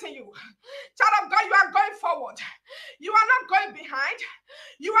disconnecting you. Child of God, you are going forward. You are not going behind.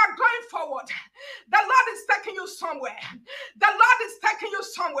 You are going forward. The Lord is taking you somewhere. The Lord is taking you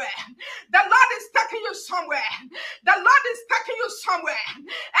somewhere. The Lord is taking you somewhere. The Lord is taking you somewhere.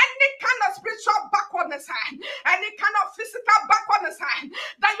 Any kind of spiritual backwardness, any kind of physical backwardness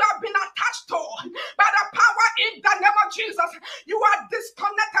that you have been attached to by the power in the name of Jesus, you are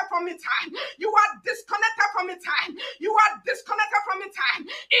disconnected from it. You are disconnected from it. You are disconnected from it.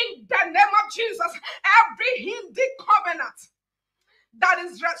 In the name of Jesus, every Hindu covenant that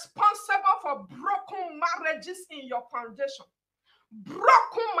is responsible for broken marriages in your foundation,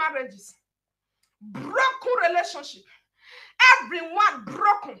 broken marriages, broken relationship, everyone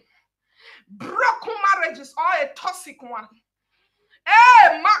broken marriages or a toxic one.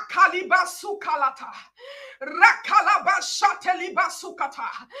 Makaliba sukalata. Rakalaba shateliba sukata.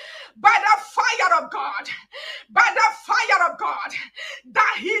 By the fire of God, by the fire of God,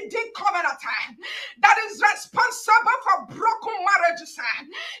 that he did covenant that is responsible for broken marriages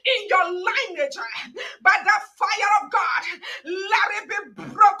in your lineage. By the fire of God, let it be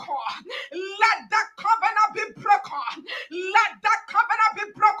broken. Let that covenant be broken. Let that covenant be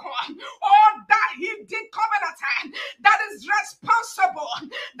broken. All that he did covenant that is responsible.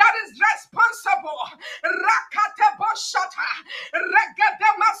 That is responsible. Rakate boshata, regede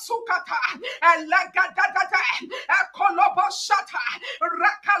masukata, elegadadada, ekoloboshata,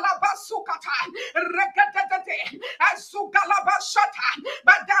 rakalabasukata, regedadade, ezugalabashata.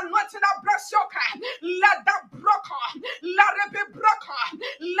 But the anointing that bless your kind, let that broken, let it be broken,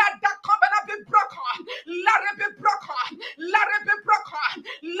 let that covenant be broken, let it be broken, let it be broken,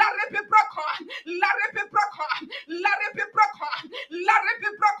 let it be broken, let it be broken, let it be broken, let it be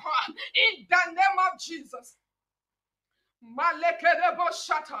broken in the name of Jesus. Malekerebo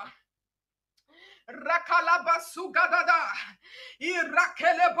shata. Rakalabasugadada,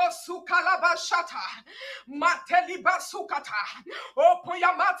 Irakelebosukalabashata, Matelibasukata. Open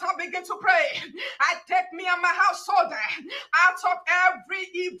your mouth and begin to pray. I take me and my household out of every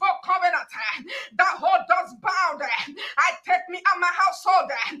evil covenant that hold us bound. I take me and my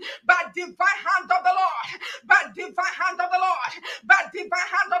household by divine hand of the Lord, by divine hand of the Lord, by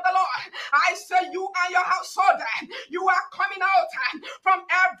divine hand of the Lord. I say you and your household, you are coming out from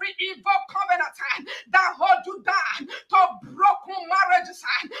every evil covenant that hold you down to broken marriages,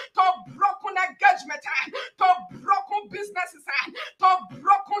 to broken engagement, to broken businesses, to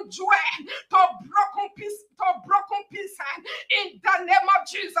broken joy, to broken peace, in the name of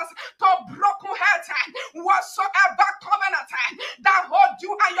Jesus, to broken health, whatsoever covenant that hold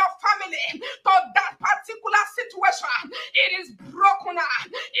you and your family to that particular situation, it is broken out,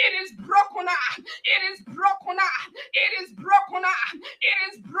 it is broken out, it is broken out, it is broken out, it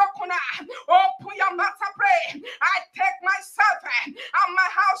is broken out. Open your mouth and pray. I take myself and my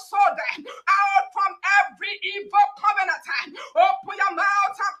household out from every evil covenant. Open your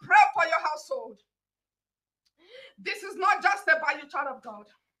mouth and pray for your household. This is not just about you, child of God.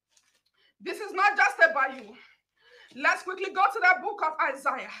 This is not just about you. Let's quickly go to the book of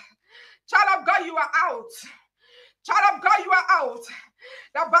Isaiah. Child of God, you are out. Child of God, you are out.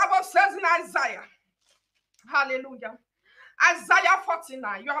 The Bible says in Isaiah, hallelujah, Isaiah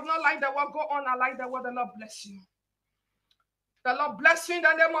 49. You have not liked the word, go on. I like the word. The Lord bless you. The Lord bless you in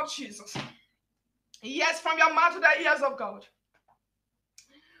the name of Jesus. Yes, from your mouth to the ears of God.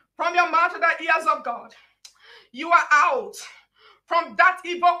 From your mouth to the ears of God. You are out from that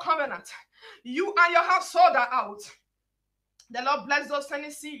evil covenant. You and your household are out. The Lord bless those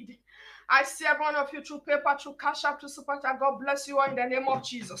sending seed. I see every one of you through paper, through cash app, through super chat. God bless you all in the name of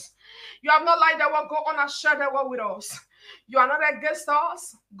Jesus. You have not liked the word, go on and share the word with us. You are not against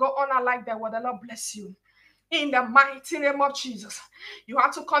us. Go on and like the word. The Lord bless you. In the mighty name of Jesus. You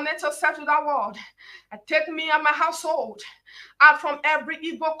have to connect yourself to that word. I take me and my household out from every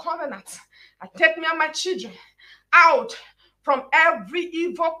evil covenant. I take me and my children out from every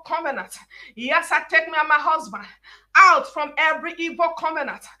evil covenant. Yes, I take me and my husband out from every evil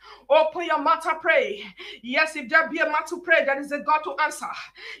covenant. Open your mouth and pray. Yes, if there be a man to pray, there is a God to answer.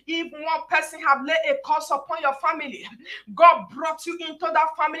 If one person have laid a curse upon your family, God brought you into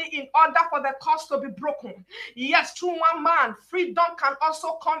that family in order for the curse to be broken. Yes, through one man, freedom can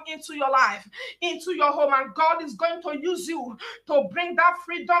also come into your life, into your home, and God is going to use you to bring that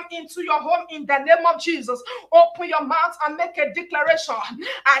freedom into your home in the name of Jesus. Open your mouth and make a declaration.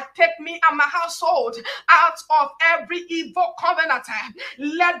 I take me and my household out of every evil covenant.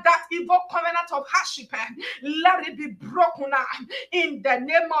 Let that evil covenant of hardship, let it be broken now in the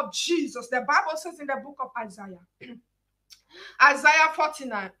name of Jesus. The Bible says in the book of Isaiah, Isaiah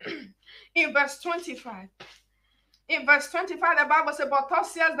 49, in verse 25. In verse 25, the Bible says, but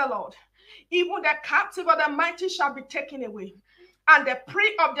thus says the Lord, even the captive of the mighty shall be taken away, and the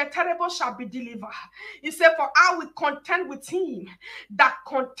prey of the terrible shall be delivered. He said, for I will contend with him that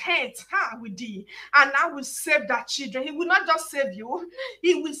content with thee, and I will save thy children. He will not just save you,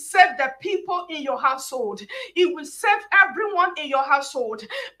 he will save the people in your household. He will save everyone in your household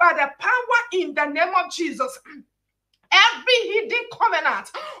by the power in the name of Jesus. Every hidden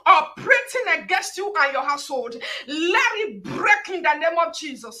covenant operating against you and your household, let it break in the name of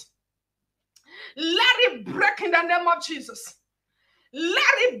Jesus. Let it break in the name of Jesus.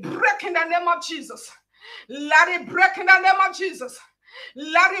 Let it break in the name of Jesus. Let it break in the name of Jesus.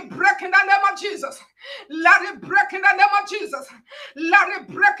 Let it break in the name of Jesus. Let it break in the name of Jesus. Let it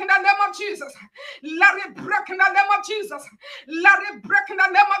break in the name of Jesus. Let it break in the name of Jesus. Let it break in the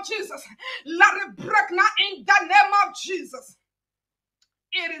name of Jesus. Let it break now in the name of Jesus.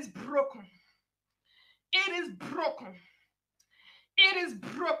 It is broken. It is broken. It is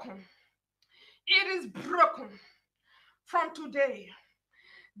broken. It is broken. From today,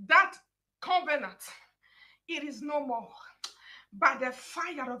 that covenant, it is no more. By the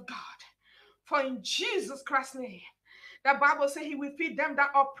fire of God. For in Jesus Christ's name, the Bible says he will feed them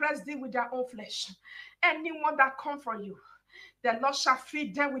that oppress thee with their own flesh. Anyone that come for you, the Lord shall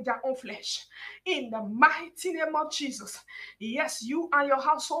feed them with their own flesh. In the mighty name of Jesus. Yes, you and your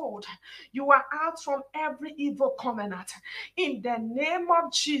household, you are out from every evil covenant. In the name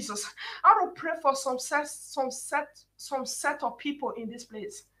of Jesus. I will pray for some set of people in this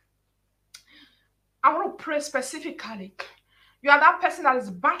place. I want to pray specifically. You are that person that is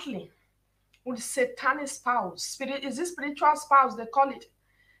battling with satanic spouse. Is it spiritual spouse? They call it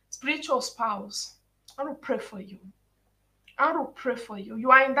spiritual spouse. I want to pray for you. I want to pray for you. You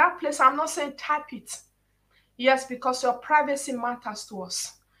are in that place. I'm not saying type it. Yes, because your privacy matters to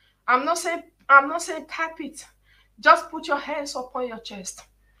us. I'm not saying type it. Just put your hands upon your chest.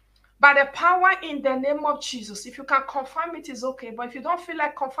 By the power in the name of Jesus. If you can confirm it, is okay. But if you don't feel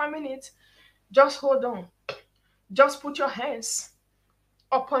like confirming it, just hold on. Just put your hands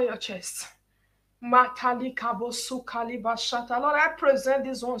upon your chest. Lord, I present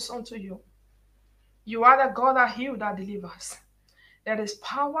these ones unto you. You are the God that heals, that delivers. There is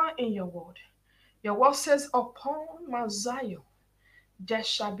power in your word. Your word says, upon Mount Zion, there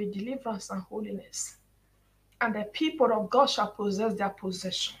shall be deliverance and holiness. And the people of God shall possess their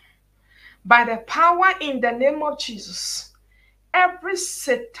possession. By the power in the name of Jesus, every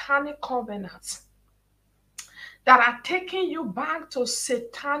satanic covenant that are taking you back to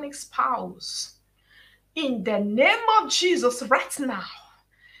satanic spouse, in the name of Jesus right now,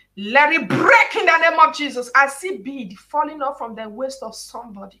 let it break in the name of Jesus. I see bead falling off from the waist of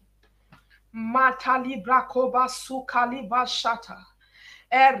somebody. Matalibra koba sukaliba shata.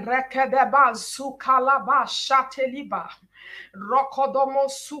 Erekedeba sukalaba shateliba. Rokodomo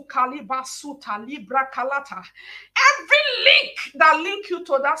sukaliba suta libra kalata. Every link that link you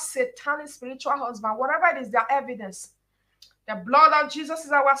to that satanic spiritual husband, whatever it is, their evidence. The blood of Jesus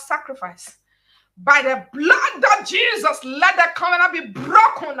is our sacrifice. By the blood of Jesus, let the covenant be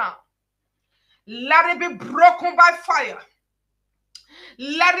broken now. Let it be broken by fire.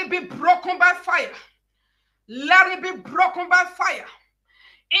 Let it be broken by fire. Let it be broken by fire.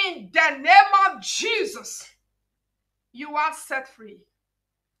 In the name of Jesus, you are set free.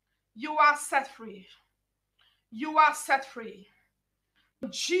 You are set free. You are set free. In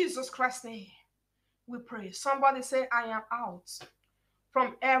Jesus Christ's name, we pray. Somebody say, I am out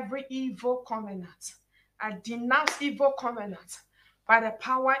from every evil covenant. I denounce evil covenant by the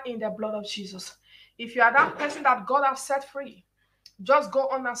power in the blood of Jesus. If you are that person that God has set free, just go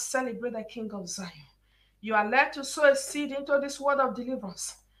on and celebrate the King of Zion. You are led to sow a seed into this word of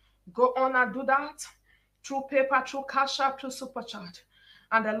deliverance. Go on and do that through paper, through cash app, through super chat.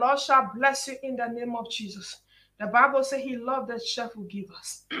 And the Lord shall bless you in the name of Jesus. The Bible says he loved the cheerful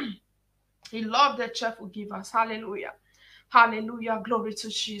givers. He loved the cheerful givers. Hallelujah. Hallelujah. Glory to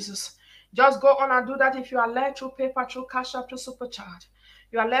Jesus. Just go on and do that if you are led through paper, through cash app, through super chat.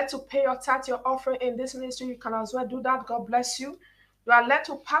 You are led to pay your tithe, your offering in this ministry. You can as well do that. God bless you. You are led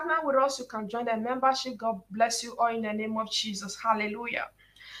to partner with us. You can join the membership. God bless you all in the name of Jesus. Hallelujah.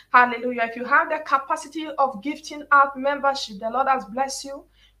 Hallelujah. If you have the capacity of gifting out membership, the Lord has blessed you.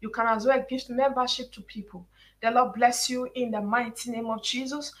 You can as well gift membership to people. The Lord bless you in the mighty name of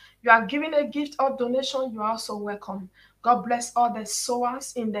Jesus. You are giving a gift or donation, you are also welcome. God bless all the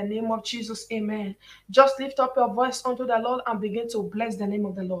sowers in the name of Jesus. Amen. Just lift up your voice unto the Lord and begin to bless the name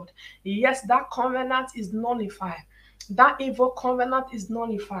of the Lord. Yes, that covenant is nullified. That evil covenant is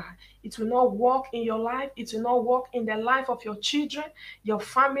nullified. It will not work in your life. It will not work in the life of your children, your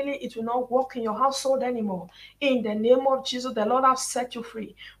family. It will not work in your household anymore. In the name of Jesus, the Lord has set you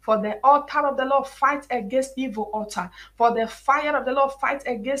free. For the altar of the Lord fight against evil altar. For the fire of the Lord fight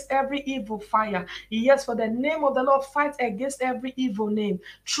against every evil fire. Yes, for the name of the Lord fight against every evil name.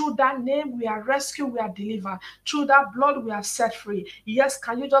 Through that name, we are rescued, we are delivered. Through that blood, we are set free. Yes,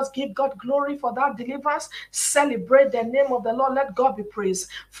 can you just give God glory for that deliverance? Celebrate the name of the Lord. Let God be praised.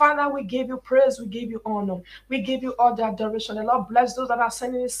 Father, we give you praise. We give you honor. We give you all the adoration. The Lord bless those that are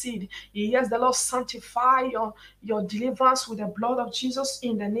sending a seed. Yes, the Lord sanctify your deliverance with the blood of Jesus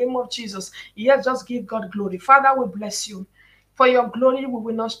in the name of Jesus. Yes, just give God glory. Father, we bless you. For your glory, we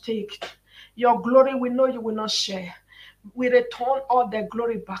will not take. Your glory, we know you will not share. We return all the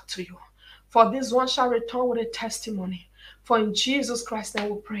glory back to you. For this one shall return with a testimony. For in Jesus Christ's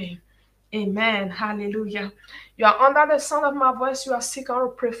name we pray. Amen. Hallelujah. You are under the sound of my voice. You are sick. I will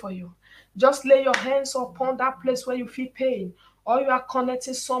pray for you. Just lay your hands upon that place where you feel pain, or you are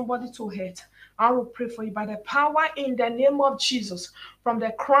connecting somebody to it. I will pray for you by the power in the name of Jesus. From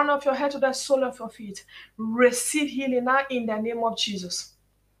the crown of your head to the sole of your feet, receive healing now in the name of Jesus.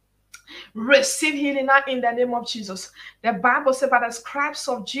 Receive healing now in the name of Jesus. The Bible says, by the stripes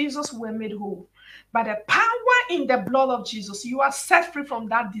of Jesus, we were made whole. By the power in the blood of Jesus, you are set free from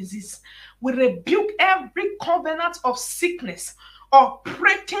that disease. We rebuke every covenant of sickness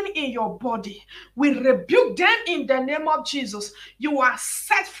operating in your body. We rebuke them in the name of Jesus. You are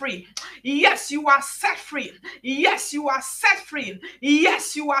set free. Yes, you are set free. Yes, you are set free.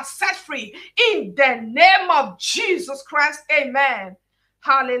 Yes, you are set free. In the name of Jesus Christ, amen.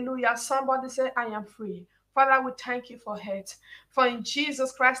 Hallelujah. Somebody say, I am free. Father, we thank you for it. For in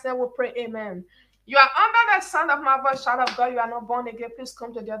Jesus Christ's name we pray, amen. You are under the sound of my voice, child of God. You are not born again. Please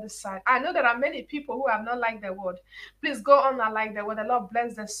come to the other side. I know there are many people who have not liked the word. Please go on and like the word. The Lord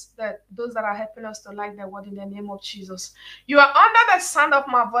bless those that are helping us to like the word in the name of Jesus. You are under the sound of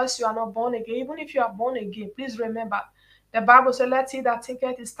my voice. You are not born again. Even if you are born again, please remember the Bible says, let he that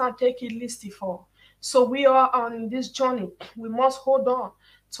thinketh is stand, take it list for. So we are on this journey. We must hold on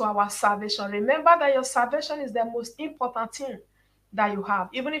to our salvation. Remember that your salvation is the most important thing that you have.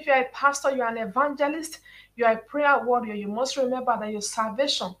 Even if you're a pastor, you're an evangelist, you're a prayer warrior, you must remember that your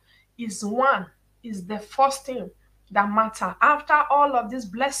salvation is the first thing that matters. After all of this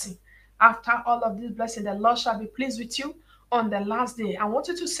blessing, the Lord shall be pleased with you on the last day. I want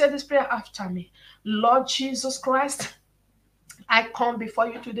you to say this prayer after me. Lord Jesus Christ, I come before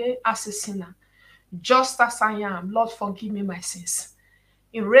you today as a sinner. Just as I am, Lord, forgive me my sins.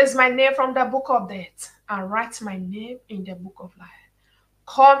 Erase my name from the book of death and write my name in the book of life.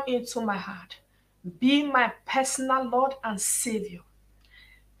 Come into my heart. Be my personal Lord and Savior.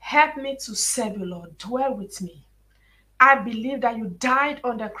 Help me to serve you, Lord. Dwell with me. I believe that you died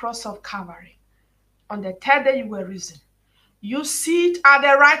on the cross of Calvary. On the third day you were risen. You sit at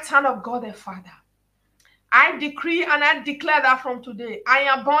the right hand of God the Father. I decree and I declare that from today, I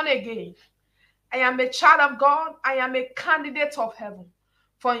am born again. I am a child of God. I am a candidate of heaven.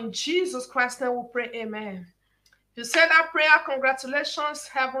 For in Jesus Christ's name we pray, amen. If you said that prayer, congratulations,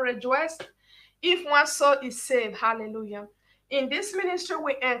 heaven rejoice. If one soul is saved, hallelujah. In this ministry,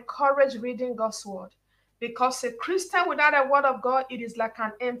 we encourage reading God's word. Because a Christian without a word of God, it is like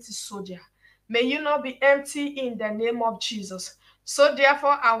an empty soldier. May you not be empty in the name of Jesus. So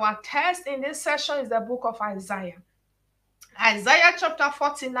therefore, our text in this session is the book of Isaiah. Isaiah chapter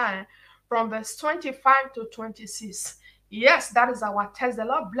 49 from verse 25 to 26. Yes, that is our text. The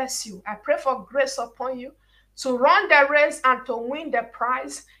Lord bless you. I pray for grace upon you to run the race and to win the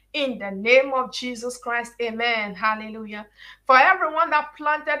prize in the name of Jesus Christ. Amen. Hallelujah. For everyone that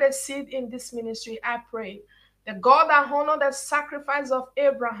planted a seed in this ministry, I pray the God that honored the sacrifice of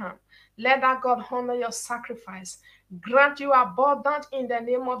Abraham, let that God honor your sacrifice. Grant you abundant in the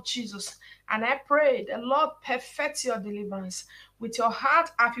name of Jesus. And I pray the Lord perfect your deliverance with your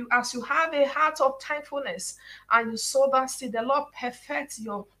heart as you have a heart of thankfulness and you sow that seed. The Lord perfect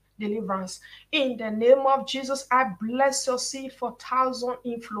your deliverance. In the name of Jesus, I bless your seed for 1,000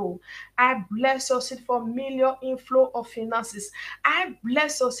 inflow. I bless your seed for million inflow of finances. I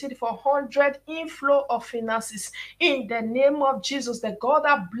bless your seed for 100 inflow of finances. In the name of Jesus, the God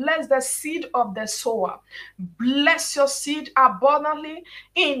that bless the seed of the sower, bless your seed abundantly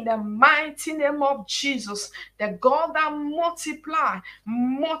in the mighty name of Jesus. The God that multiply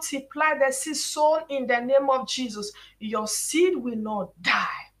the seed sown in the name of Jesus. Your seed will not die.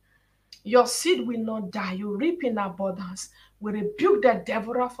 Your seed will not die. You reap in abundance. We rebuke the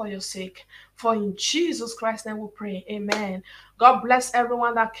devourer for your sake. For in Jesus Christ's name we pray. Amen. God bless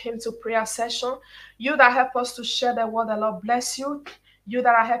everyone that came to prayer session. You that help us to share the word, the Lord bless you. You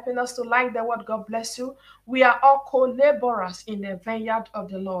that are helping us to like the word, God bless you. We are all co-laborers in the vineyard of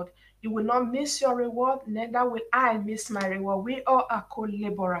the Lord. You will not miss your reward, neither will I miss my reward. We all are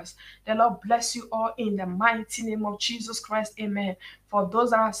co-laborers. The Lord bless you all in the mighty name of Jesus Christ. Amen. For those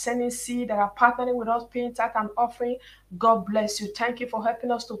that are sending seed, that are partnering with us, paying tithe and offering, God bless you. Thank you for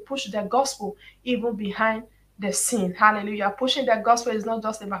helping us to push the gospel even behind the scene. Hallelujah. Pushing the gospel is not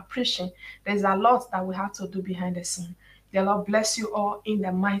just about preaching. There's a lot that we have to do behind the scene. The Lord bless you all in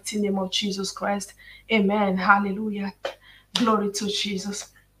the mighty name of Jesus Christ. Amen. Hallelujah. Glory to Jesus.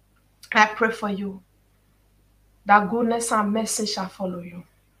 I pray for you that goodness and mercy shall follow you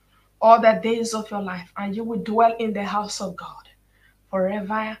all the days of your life, and you will dwell in the house of God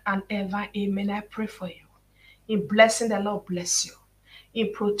forever and ever. Amen. I pray for you. In blessing, the Lord bless you.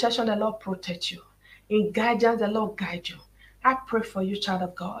 In protection, the Lord protect you. In guidance, the Lord guide you. I pray for you, child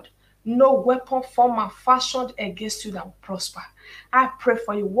of God. No weapon formed and fashioned against you that will prosper. I pray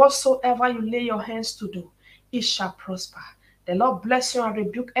for you. Whatsoever you lay your hands to do, it shall prosper. The Lord bless you and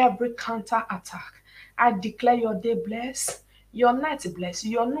rebuke every counter attack. I declare your day blessed, your night blessed,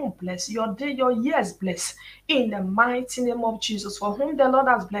 your noon blessed, your day, your years blessed. In the mighty name of Jesus, for whom the Lord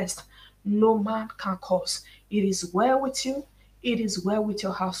has blessed, no man can curse. It is well with you. It is well with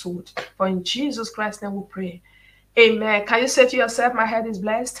your household. For in Jesus Christ's name we pray. Amen. Can you say to yourself, my head is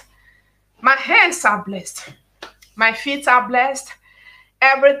blessed? My hands are blessed. My feet are blessed.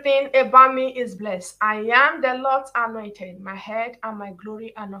 Everything about me is blessed. I am the Lord's anointed. My head and my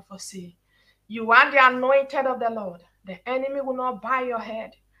glory are not for sale. You are the anointed of the Lord. The enemy will not buy your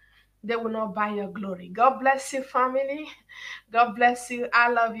head. They will not buy your glory. God bless you, family. God bless you. I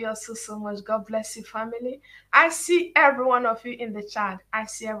love you so, so much. God bless you, family. I see every one of you in the chat. I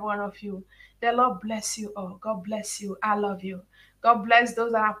see every one of you. The Lord bless you all. God bless you. I love you. God bless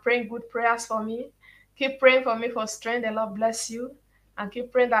those that are praying good prayers for me. Keep praying for me for strength. The Lord bless you. And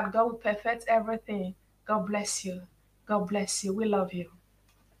keep praying that God will perfect everything. God bless you. God bless you. We love you.